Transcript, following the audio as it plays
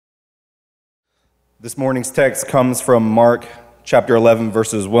This morning's text comes from Mark chapter 11,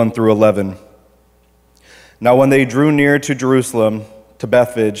 verses 1 through 11. Now when they drew near to Jerusalem, to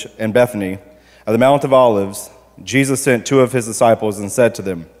Bethphage and Bethany, at the Mount of Olives, Jesus sent two of his disciples and said to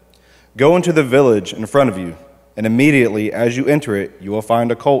them, "Go into the village in front of you, and immediately as you enter it, you will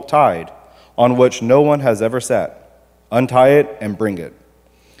find a colt tied, on which no one has ever sat. Untie it and bring it.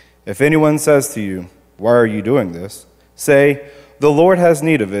 If anyone says to you, 'Why are you doing this?' say, 'The Lord has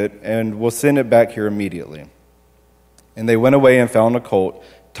need of it, and will send it back here immediately.'" And they went away and found a colt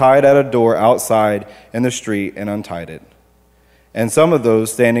tied at a door outside in the street and untied it. And some of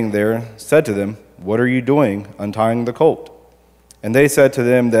those standing there said to them, "What are you doing untying the colt?" And they said to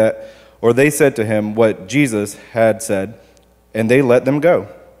him what Jesus had said, and they let them go.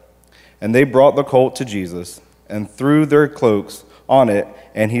 And they brought the colt to Jesus and threw their cloaks on it,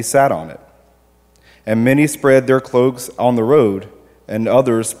 and he sat on it. And many spread their cloaks on the road, and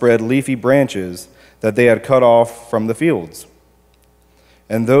others spread leafy branches that they had cut off from the fields.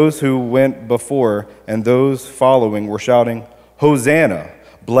 And those who went before and those following were shouting, "Hosanna!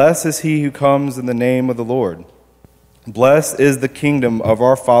 Blessed is he who comes in the name of the Lord. Blessed is the kingdom of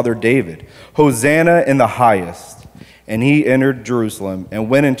our father David. Hosanna in the highest." And he entered Jerusalem and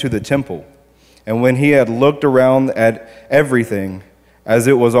went into the temple. And when he had looked around at everything, as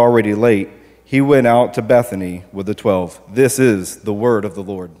it was already late, he went out to Bethany with the 12. This is the word of the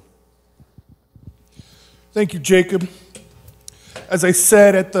Lord. Thank you, Jacob. As I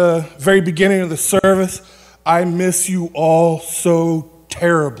said at the very beginning of the service, I miss you all so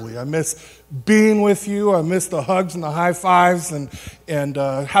terribly. I miss being with you. I miss the hugs and the high fives and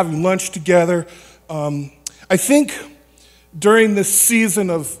having lunch together. I think during this season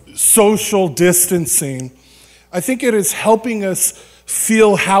of social distancing, I think it is helping us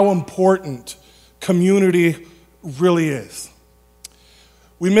feel how important community really is.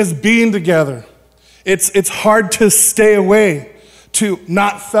 We miss being together. It's hard to stay away, to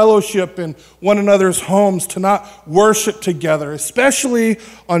not fellowship in one another's homes, to not worship together, especially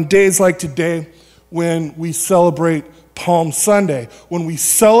on days like today when we celebrate Palm Sunday, when we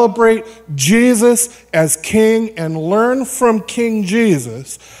celebrate Jesus as King and learn from King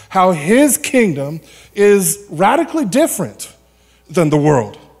Jesus how his kingdom is radically different than the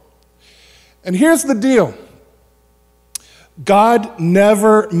world. And here's the deal. God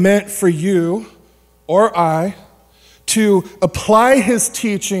never meant for you or I to apply his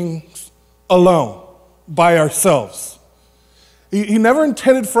teachings alone, by ourselves. He never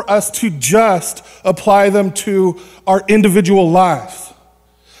intended for us to just apply them to our individual lives.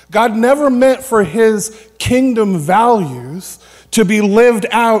 God never meant for his kingdom values to be lived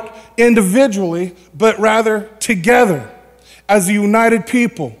out individually, but rather together as a united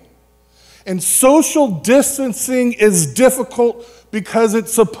people. And social distancing is difficult because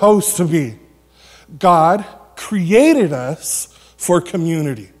it's supposed to be. God created us for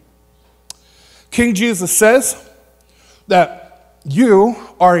community. King Jesus says that you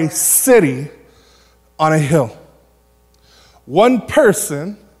are a city on a hill. One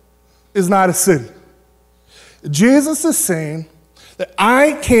person is not a city. Jesus is saying that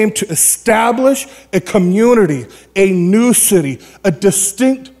I came to establish a community, a new city, a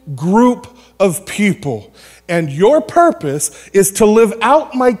distinct group of people. And your purpose is to live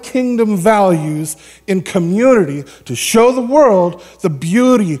out my kingdom values in community to show the world the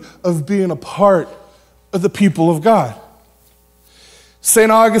beauty of being a part of the people of God.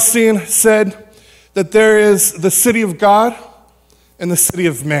 St. Augustine said that there is the city of God and the city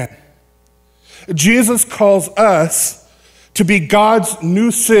of man. Jesus calls us to be God's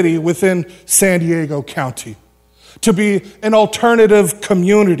new city within San Diego County, to be an alternative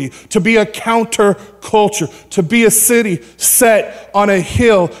community, to be a counterculture, to be a city set on a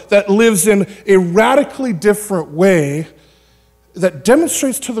hill that lives in a radically different way that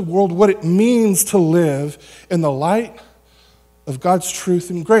demonstrates to the world what it means to live in the light of God's truth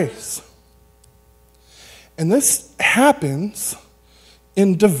and grace. And this happens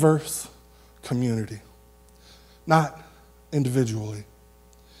in diverse community, not individually.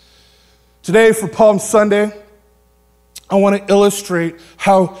 Today for Palm Sunday, I want to illustrate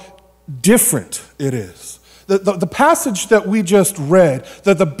how different it is. The passage that we just read,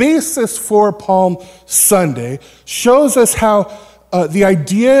 that the basis for Palm Sunday, shows us how the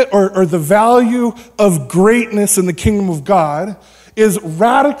idea or the value of greatness in the kingdom of God is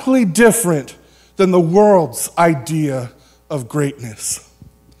radically different than the world's idea of greatness.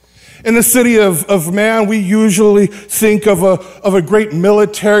 In the city of man, we usually think of a great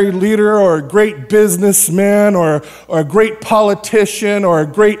military leader or a great businessman or a great politician or a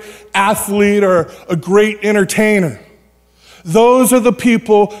great athlete or a great entertainer. Those are the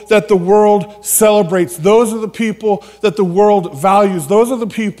people that the world celebrates. Those are the people that the world values. Those are the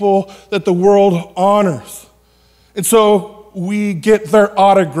people that the world honors. And so we get their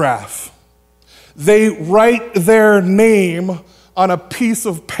autograph. They write their name on a piece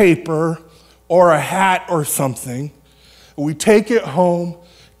of paper or a hat or something. We take it home,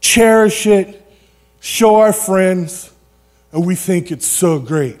 cherish it, show our friends, and we think it's so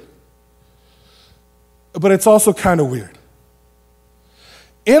great. But it's also kind of weird.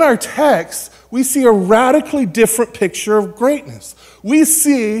 In our text, we see a radically different picture of greatness. We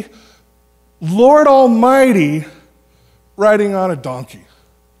see Lord Almighty riding on a donkey.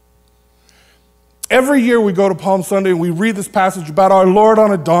 Every year we go to Palm Sunday and we read this passage about our Lord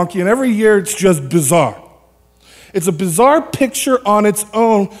on a donkey, and every year it's just bizarre. It's a bizarre picture on its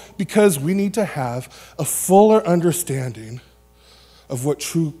own because we need to have a fuller understanding of what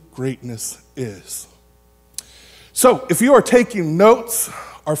true greatness is. So, if you are taking notes,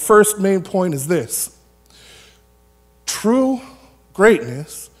 our first main point is this: true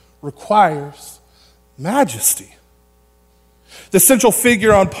greatness requires majesty. The central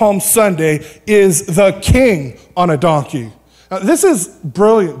figure on Palm Sunday is the king on a donkey. Now, this is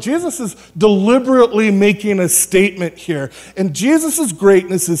brilliant. Jesus is deliberately making a statement here. And Jesus'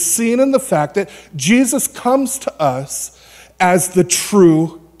 greatness is seen in the fact that Jesus comes to us as the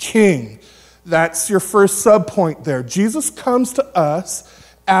true king. That's your first subpoint there. Jesus comes to us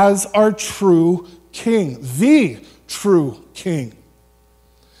as our true king, the true king.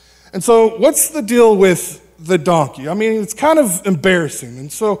 And so what's the deal with the donkey? I mean, it's kind of embarrassing.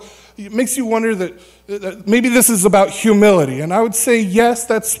 And so it makes you wonder that maybe this is about humility. And I would say, yes,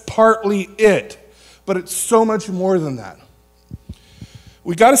 that's partly it. But it's so much more than that.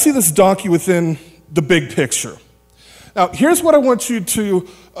 We got to see this donkey within the big picture. Now, here's what I want you to,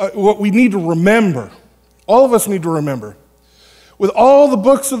 what we need to remember. All of us need to remember. With all the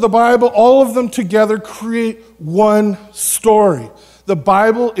books of the Bible, all of them together create one story. The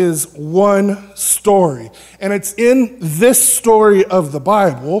Bible is one story. And it's in this story of the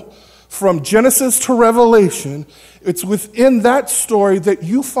Bible, from Genesis to Revelation, it's within that story that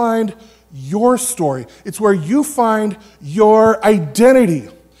you find your story. It's where you find your identity.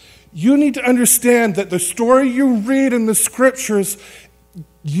 You need to understand that the story you read in the scriptures,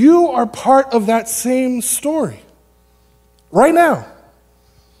 you are part of that same story right now.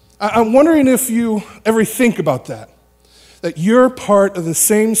 I'm wondering if you ever think about that you're part of the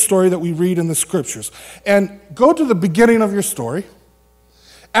same story that we read in the scriptures. And go to the beginning of your story.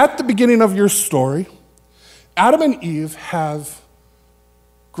 At the beginning of your story, Adam and Eve have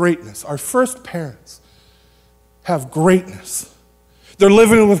greatness. Our first parents have greatness. They're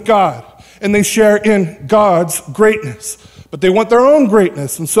living with God, and they share in God's greatness. But they want their own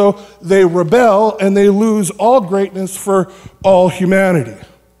greatness, and so they rebel, and they lose all greatness for all humanity.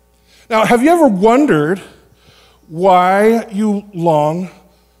 Now, have you ever wondered why you long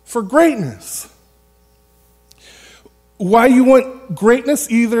for greatness? Why you want greatness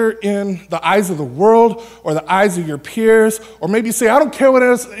either in the eyes of the world or the eyes of your peers, or maybe you say, I don't care what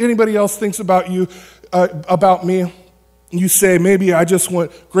anybody else thinks about you, about me. You say, maybe I just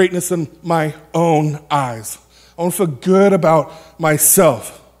want greatness in my own eyes. I want to feel good about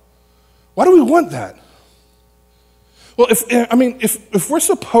myself. Why do we want that? Well, if we're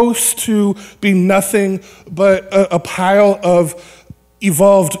supposed to be nothing but a pile of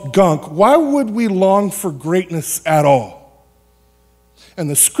evolved gunk, why would we long for greatness at all? And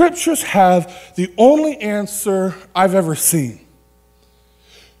the scriptures have the only answer I've ever seen.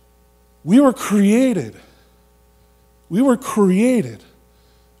 We were created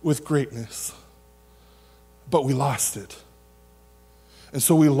with greatness, but we lost it. And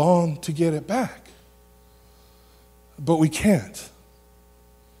so we long to get it back. But we can't.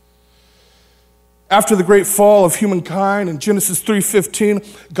 After the great fall of humankind in Genesis 3:15,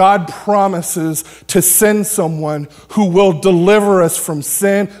 God promises to send someone who will deliver us from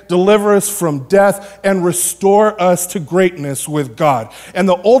sin, deliver us from death, and restore us to greatness with God. And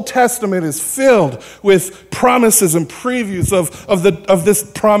the Old Testament is filled with promises and previews of this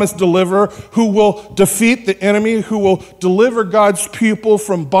promised deliverer who will defeat the enemy, who will deliver God's people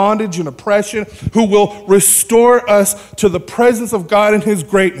from bondage and oppression, who will restore us to the presence of God and his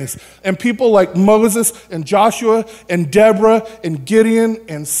greatness. And people like Moses and Joshua and Deborah and Gideon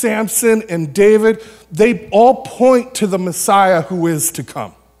and Samson and David, they all point to the Messiah who is to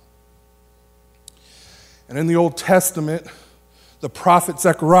come. And in the Old Testament, the prophet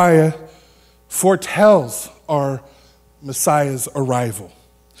Zechariah foretells our Messiah's arrival.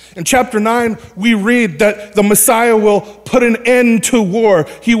 In chapter 9, we read that the Messiah will put an end to war.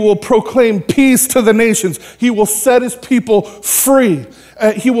 He will proclaim peace to the nations. He will set his people free.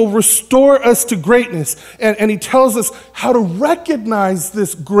 He will restore us to greatness. And he tells us how to recognize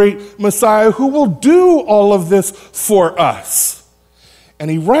this great Messiah who will do all of this for us.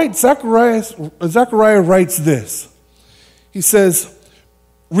 And he writes, Zechariah writes this. He says,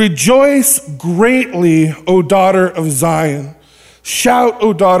 "Rejoice greatly, O daughter of Zion. Shout,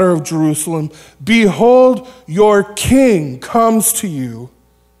 O daughter of Jerusalem. Behold, your king comes to you.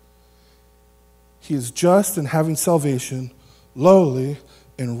 He is just and having salvation, lowly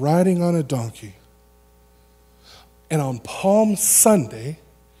and riding on a donkey." And on Palm Sunday,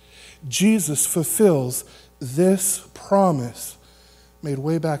 Jesus fulfills this promise made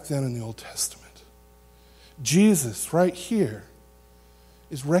way back then in the Old Testament. Jesus, right here,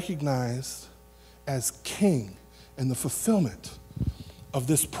 is recognized as king in the fulfillment of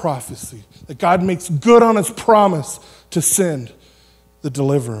this prophecy, that God makes good on his promise to send the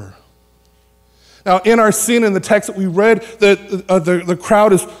deliverer. Now, in our scene in the text that we read, the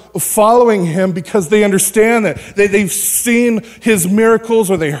crowd is following him because they understand that they've seen his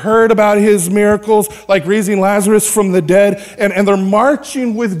miracles, or they heard about his miracles, like raising Lazarus from the dead, and they're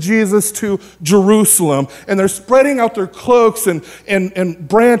marching with Jesus to Jerusalem, and they're spreading out their cloaks and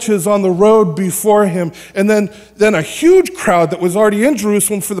branches on the road before him. And then a huge crowd that was already in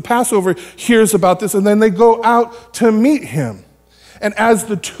Jerusalem for the Passover hears about this, and then they go out to meet him. And as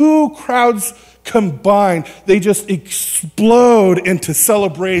the two crowds combined, they just explode into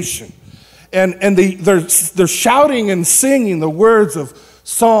celebration. And they're shouting and singing the words of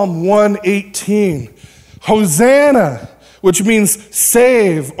Psalm 118. Hosanna, which means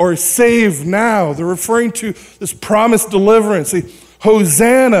save or save now. They're referring to this promised deliverance.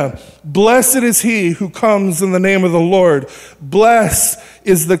 Hosanna, blessed is he who comes in the name of the Lord. Blessed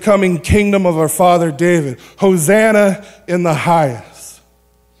is the coming kingdom of our father David. Hosanna in the highest.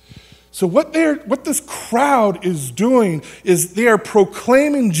 So what this crowd is doing is they are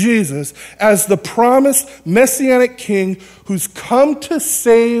proclaiming Jesus as the promised messianic king who's come to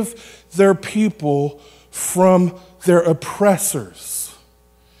save their people from their oppressors,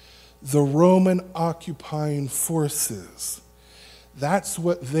 the Roman occupying forces. That's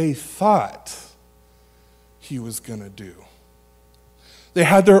what they thought he was going to do. They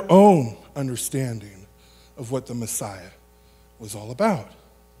had their own understanding of what the Messiah was all about.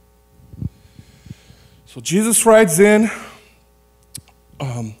 So Jesus rides in,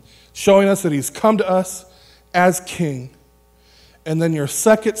 showing us that he's come to us as king. And then your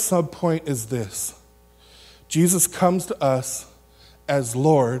second subpoint is this: Jesus comes to us as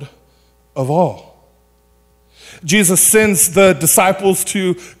Lord of all. Jesus sends the disciples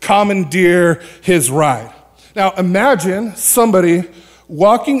to commandeer his ride. Now imagine somebody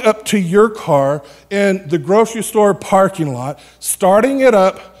walking up to your car in the grocery store parking lot, starting it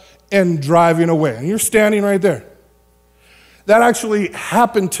up, and driving away. And you're standing right there. That actually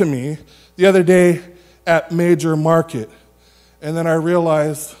happened to me the other day at Major Market. And then I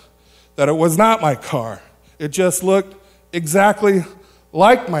realized that it was not my car. It just looked exactly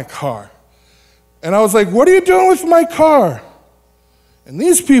like my car. And I was like, "What are you doing with my car?" And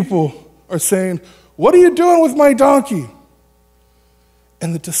these people are saying, "What are you doing with my donkey?"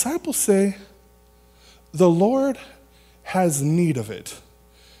 And the disciples say, "The Lord has need of it."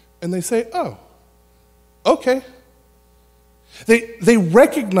 And they say, "Oh, okay." They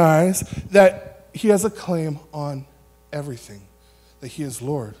recognize that he has a claim on everything, that he is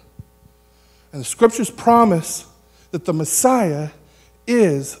Lord. And the scriptures promise that the Messiah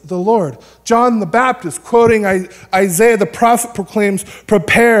is the Lord. John the Baptist, quoting Isaiah the prophet, proclaims,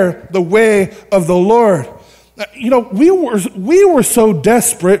 "Prepare the way of the Lord." You know, we were so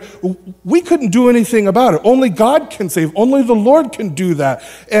desperate, we couldn't do anything about it. Only God can save. Only the Lord can do that.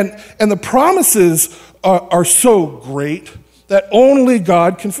 And the promises are so great that only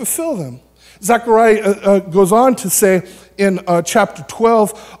God can fulfill them. Zechariah goes on to say in chapter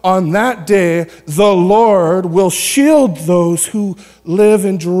 12, "On that day, the Lord will shield those who live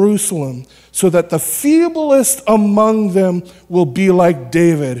in Jerusalem, so that the feeblest among them will be like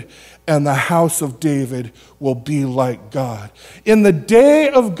David, and the house of David will be like God." In the day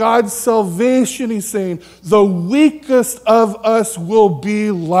of God's salvation, he's saying, the weakest of us will be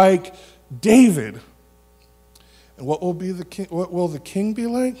like David. And what will the king be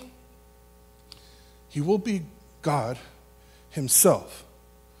like? He will be God himself.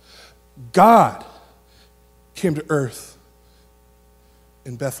 God came to earth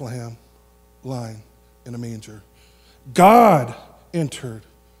in Bethlehem, lying in a manger. God entered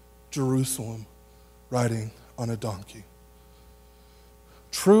Jerusalem riding on a donkey.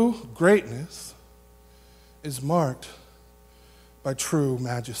 True greatness is marked by true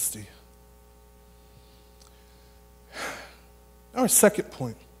majesty. Our second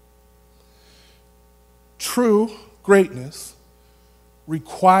point. True greatness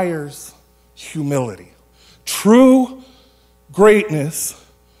requires humility. True greatness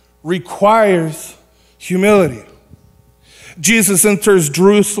requires humility. Jesus enters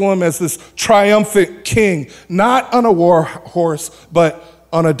Jerusalem as this triumphant king, not on a war horse, but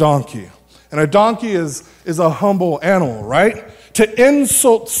on a donkey. And a donkey is a humble animal, right? To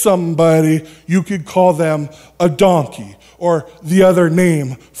insult somebody, you could call them a donkey, or the other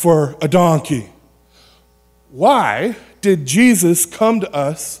name for a donkey. Why did Jesus come to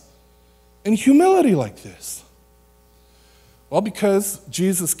us in humility like this? Well, because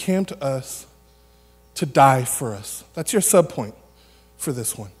Jesus came to us to die for us. That's your subpoint for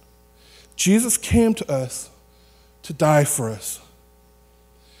this one. Jesus came to us to die for us.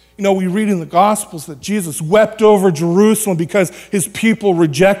 You know, we read in the Gospels that Jesus wept over Jerusalem because his people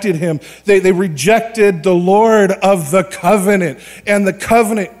rejected him. They rejected the Lord of the covenant. And the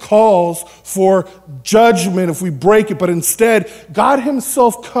covenant calls for judgment if we break it. But instead, God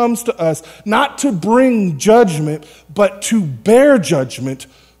himself comes to us not to bring judgment, but to bear judgment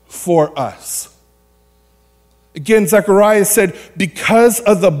for us. Again, Zechariah said, because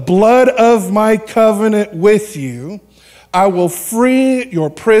of the blood of my covenant with you, I will free your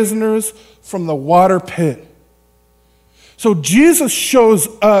prisoners from the water pit. So Jesus shows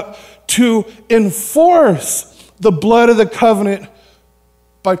up to enforce the blood of the covenant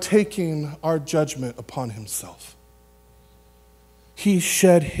by taking our judgment upon himself. He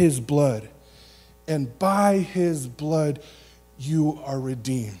shed his blood, and by his blood you are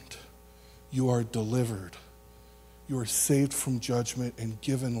redeemed. You are delivered. You are saved from judgment and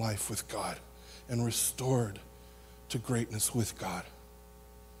given life with God and restored to greatness with God.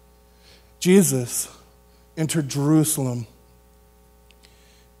 Jesus entered Jerusalem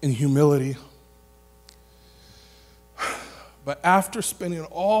in humility. But after spending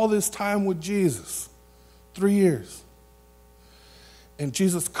all this time with Jesus, 3 years, and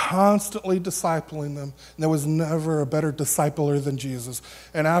Jesus constantly discipling them, and there was never a better discipler than Jesus.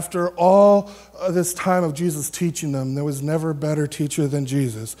 And after all this time of Jesus teaching them, there was never a better teacher than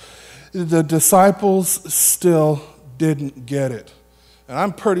Jesus. The disciples still didn't get it. And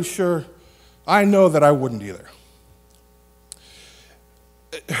I'm pretty sure, I know that I wouldn't either.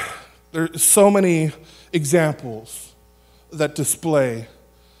 There's so many examples that display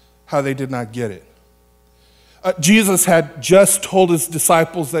how they did not get it. Jesus had just told his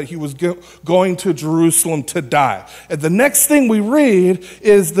disciples that he was going to Jerusalem to die. And the next thing we read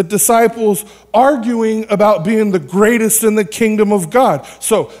is the disciples arguing about being the greatest in the kingdom of God.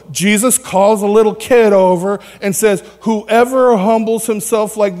 So Jesus calls a little kid over and says, whoever humbles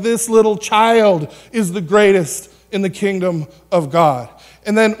himself like this little child is the greatest in the kingdom of God.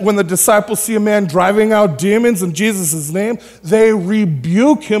 And then when the disciples see a man driving out demons in Jesus' name, they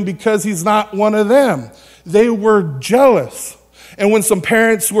rebuke him because he's not one of them. They were jealous. And when some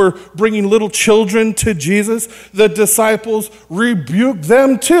parents were bringing little children to Jesus, the disciples rebuked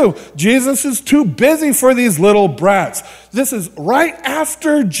them too. Jesus is too busy for these little brats. This is right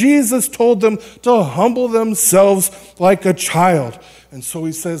after Jesus told them to humble themselves like a child. And so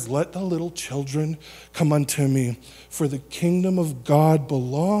he says, let the little children come unto me, for the kingdom of God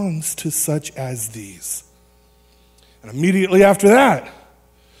belongs to such as these. And immediately after that,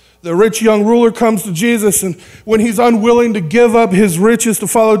 the rich young ruler comes to Jesus, and when he's unwilling to give up his riches to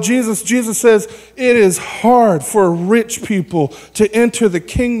follow Jesus, Jesus says, it is hard for rich people to enter the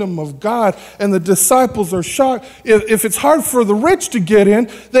kingdom of God. And the disciples are shocked. If it's hard for the rich to get in,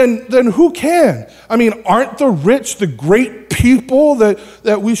 then who can? I mean, aren't the rich the great people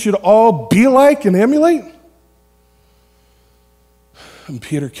that we should all be like and emulate? And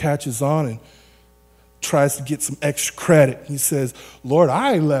Peter catches on and tries to get some extra credit. He says, Lord,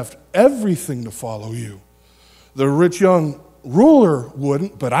 I left everything to follow you. The rich young ruler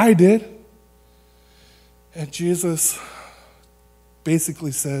wouldn't, but I did. And Jesus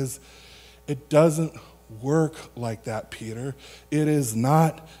basically says, it doesn't work like that, Peter. It is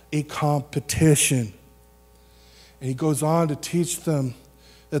not a competition. And he goes on to teach them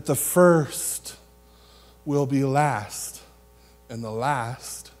that the first will be last, and the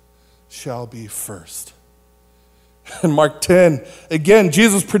last shall be first. In Mark 10, again,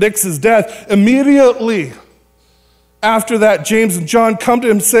 Jesus predicts his death. Immediately after that, James and John come to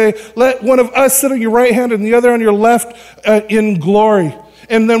him and say, let one of us sit on your right hand and the other on your left in glory.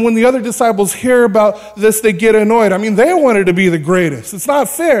 And then when the other disciples hear about this, they get annoyed. I mean, they wanted to be the greatest. It's not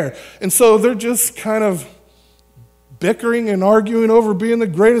fair. And so they're just kind of bickering and arguing over being the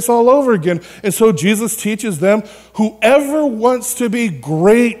greatest all over again. And so Jesus teaches them, whoever wants to be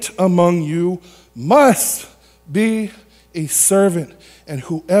great among you must be a servant. And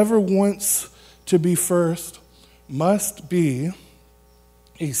whoever wants to be first must be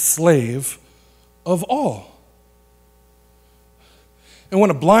a slave of all. And when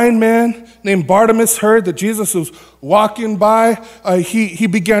a blind man named Bartimaeus heard that Jesus was walking by, he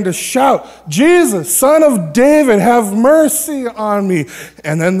began to shout, "Jesus, Son of David, have mercy on me."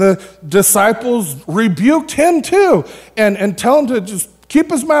 And then the disciples rebuked him too and tell him to just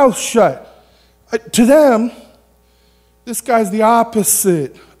keep his mouth shut. To them, this guy's the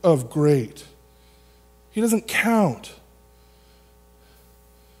opposite of great. He doesn't count.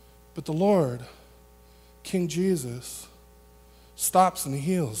 But the Lord, King Jesus, stops and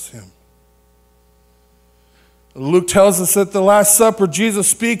heals him. Luke tells us at the Last Supper, Jesus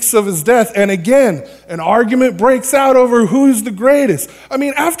speaks of his death, and again, an argument breaks out over who's the greatest. I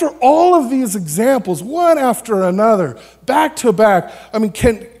mean, after all of these examples, one after another, back to back, I mean,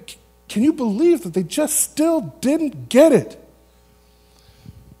 can you believe that they just still didn't get it?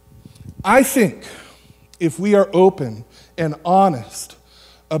 I think if we are open and honest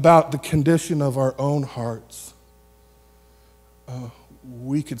about the condition of our own hearts,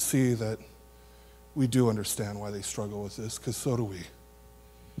 we could see that we do understand why they struggle with this, because so do we.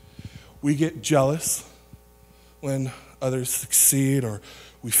 We get jealous when others succeed, or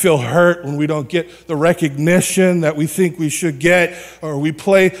we feel hurt when we don't get the recognition that we think we should get, or we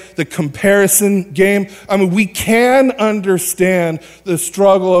play the comparison game. I mean, we can understand the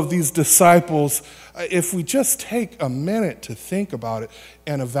struggle of these disciples if we just take a minute to think about it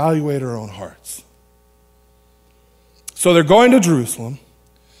and evaluate our own hearts. So they're going to Jerusalem.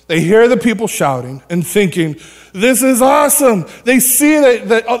 They hear the people shouting and thinking, this is awesome. They see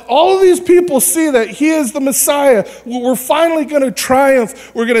that all of these people see that he is the Messiah. We're finally going to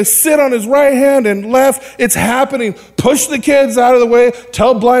triumph. We're going to sit on his right hand and left. It's happening. Push the kids out of the way.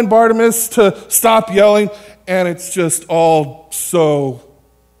 Tell blind Bartimaeus to stop yelling. And it's just all so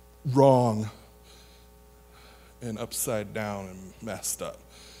wrong and upside down and messed up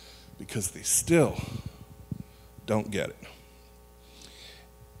because they still don't get it.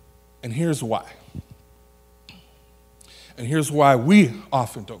 And here's why. And here's why we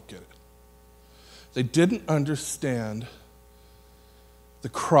often don't get it. They didn't understand the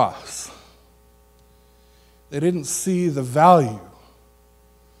cross. They didn't see the value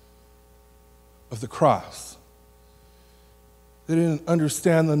of the cross. They didn't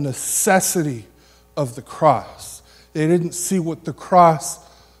understand the necessity of the cross. They didn't see what the cross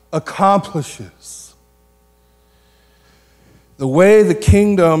accomplishes. The way the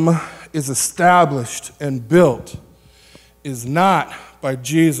kingdom is established and built is not by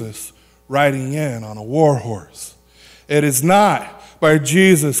Jesus riding in on a war horse. It is not by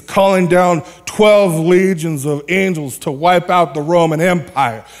Jesus calling down 12 legions of angels to wipe out the Roman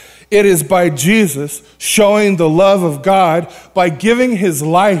Empire. It is by Jesus showing the love of God by giving his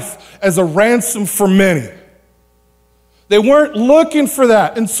life as a ransom for many. They weren't looking for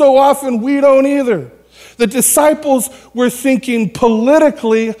that, and so often we don't either. The disciples were thinking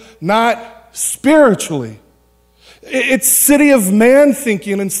politically, not spiritually. It's city of man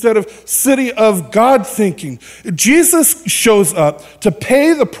thinking instead of city of God thinking. Jesus shows up to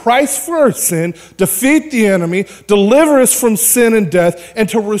pay the price for our sin, defeat the enemy, deliver us from sin and death, and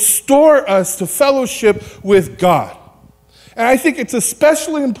to restore us to fellowship with God. And I think it's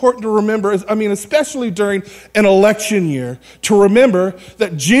especially important to remember, especially during an election year, to remember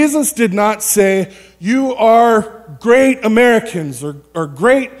that Jesus did not say, you are great Americans or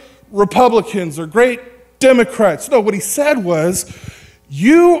great Republicans or great Democrats. No, what he said was,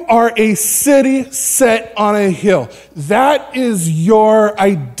 you are a city set on a hill. That is your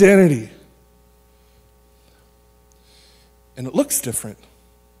identity. And it looks different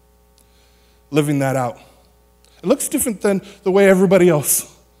living that out. It looks different than the way everybody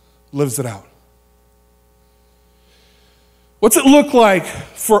else lives it out. What's it look like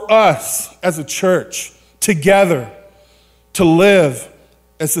for us as a church together to live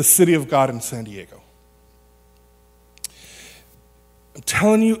as the city of God in San Diego? I'm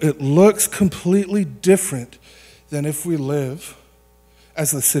telling you, it looks completely different than if we live as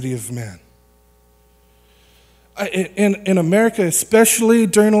the city of man. In America, especially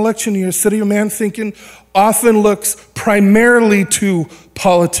during election year, city of man thinking often looks primarily to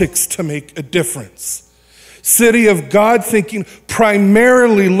politics to make a difference. City of God thinking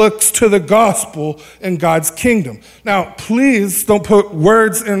primarily looks to the gospel and God's kingdom. Now, please don't put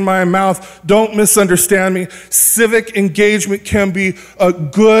words in my mouth. Don't misunderstand me. Civic engagement can be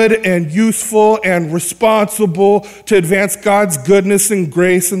good and useful and responsible to advance God's goodness and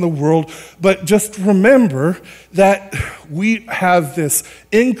grace in the world. But just remember that we have this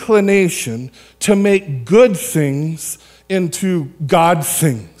inclination to make good things into God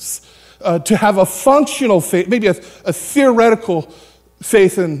things. To have a functional faith, maybe a theoretical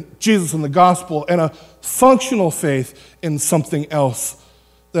faith in Jesus and the gospel, and a functional faith in something else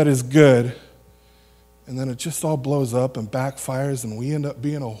that is good. And then it just all blows up and backfires, and we end up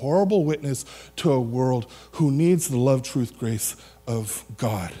being a horrible witness to a world who needs the love, truth, grace of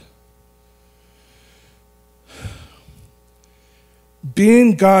God.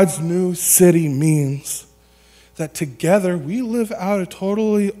 Being God's new city means that together we live out a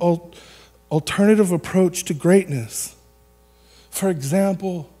totally alternative approach to greatness. For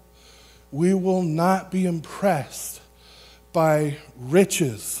example, we will not be impressed by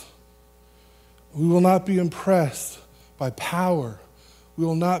riches. We will not be impressed by power. We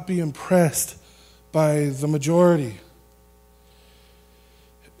will not be impressed by the majority.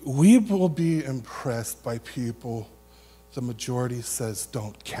 We will be impressed by people the majority says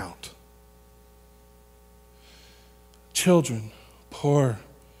don't count. Children, poor,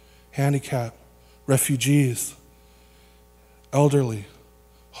 handicapped, refugees, elderly,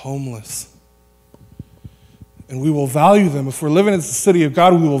 homeless. And we will value them. If we're living in the city of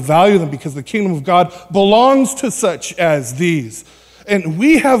God, we will value them because the kingdom of God belongs to such as these. And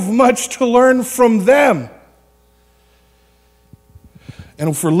we have much to learn from them. And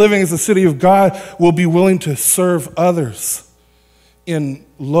if we're living as a city of God, we'll be willing to serve others in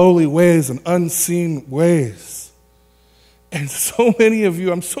lowly ways and unseen ways. And so many of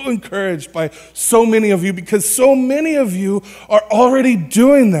you, I'm so encouraged by so many of you because so many of you are already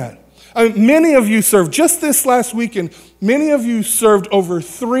doing that. Many of you served, just this last weekend, many of you served over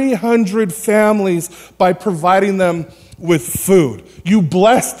 300 families by providing them with food. You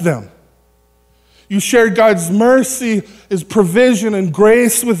blessed them. You shared God's mercy, His provision, and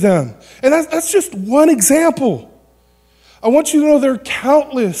grace with them. And that's just one example. I want you to know there are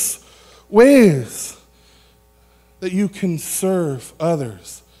countless ways that you can serve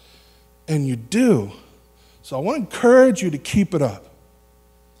others. And you do. So I want to encourage you to keep it up.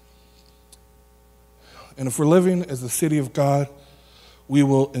 And if we're living as the city of God, we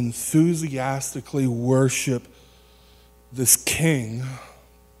will enthusiastically worship this King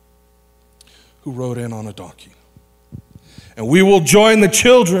who rode in on a donkey. And we will join the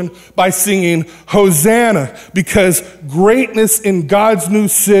children by singing Hosanna, because greatness in God's new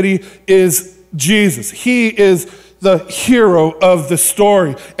city is Jesus. He is the hero of the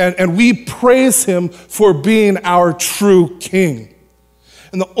story, and we praise Him for being our true King.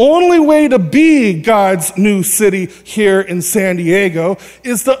 And the only way to be God's new city here in San Diego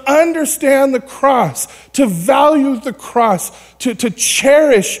is to understand the cross, to value the cross, to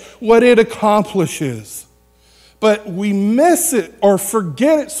cherish what it accomplishes. But we miss it or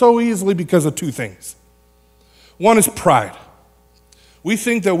forget it so easily because of two things. One is pride. We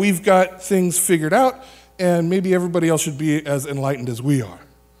think that we've got things figured out and maybe everybody else should be as enlightened as we are.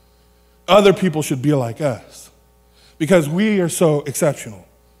 Other people should be like us because we are so exceptional.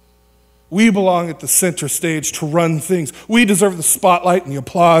 We belong at the center stage to run things. We deserve the spotlight and the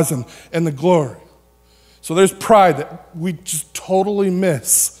applause and the glory. So there's pride that we just totally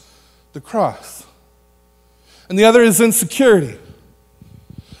miss the cross. And the other is insecurity.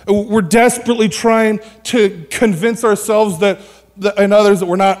 We're desperately trying to convince ourselves and others that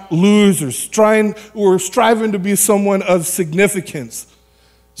we're not losers. We're striving to be someone of significance.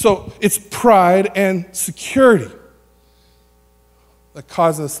 So it's pride and security that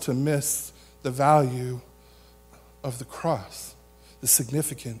cause us to miss the value of the cross, the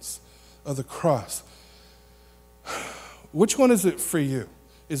significance of the cross. Which one is it for you?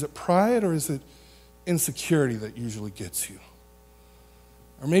 Is it pride or is it insecurity that usually gets you?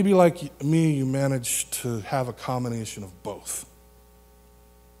 Or maybe like me, you manage to have a combination of both.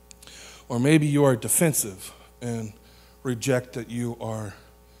 Or maybe you are defensive and reject that you are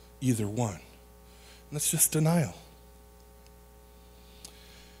either one. And that's just denial.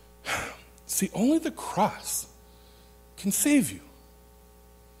 See, only the cross can save you.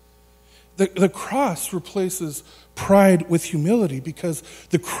 The cross replaces pride with humility because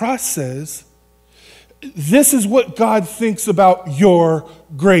the cross says, this is what God thinks about your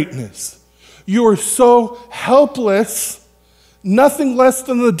greatness. You are so helpless, nothing less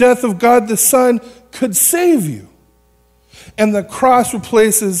than the death of God the Son could save you. And the cross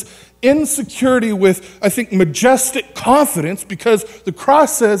replaces insecurity with, I think, majestic confidence, because the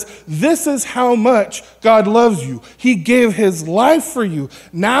cross says, this is how much God loves you. He gave his life for you.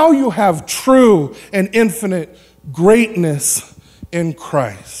 Now you have true and infinite greatness in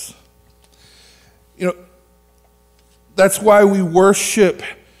Christ. You know, that's why we worship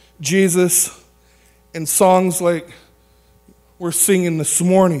Jesus in songs like we're singing this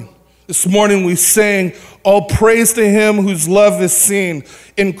morning. This morning we sang, all praise to him whose love is seen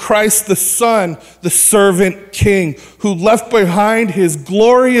in Christ the Son, the servant king, who left behind his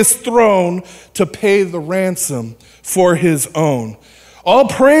glorious throne to pay the ransom for his own. All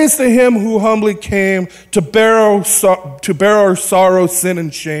praise to him who humbly came to bear our sorrow, sin,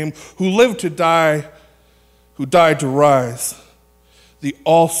 and shame, who lived to die, who died to rise, the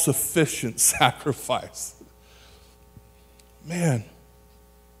all-sufficient sacrifice. Man,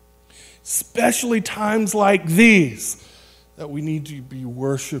 especially times like these, that we need to be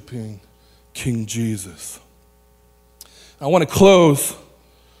worshiping King Jesus. I want to close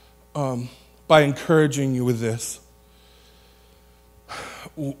by encouraging you with this.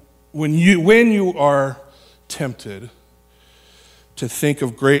 When you are tempted to think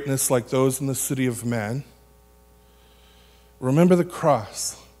of greatness like those in the city of man, remember the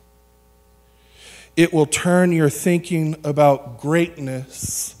cross. It will turn your thinking about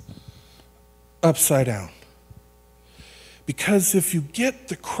greatness upside down. Because if you get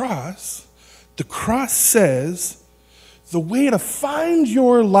the cross says the way to find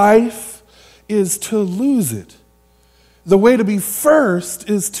your life is to lose it. The way to be first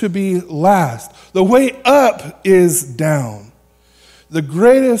is to be last. The way up is down. The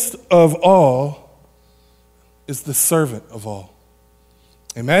greatest of all is the servant of all.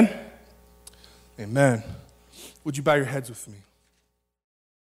 Amen? Amen. Would you bow your heads with me?